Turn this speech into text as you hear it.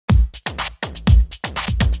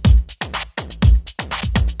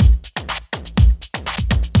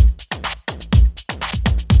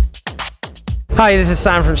Hi, this is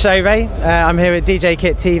Sam from Chauvet. I'm here with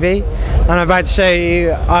djkit TV and I'm about to show you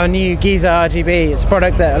our new Geyser RGB. It's a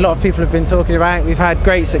product that a lot of people have been talking about. We've had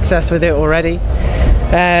great success with it already.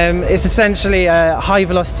 It's essentially a high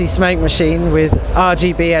velocity smoke machine with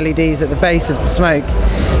RGB LEDs at the base of the smoke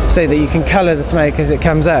so that you can colour the smoke as it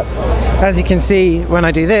comes up. As you can see when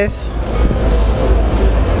I do this,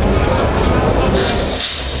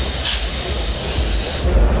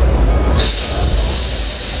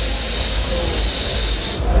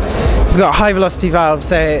 we've got a high velocity valve,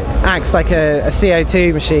 so it acts like a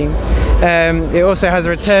CO2 machine. It also has a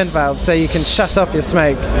return valve, so you can shut off your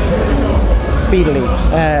smoke speedily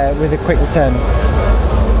with a quick return.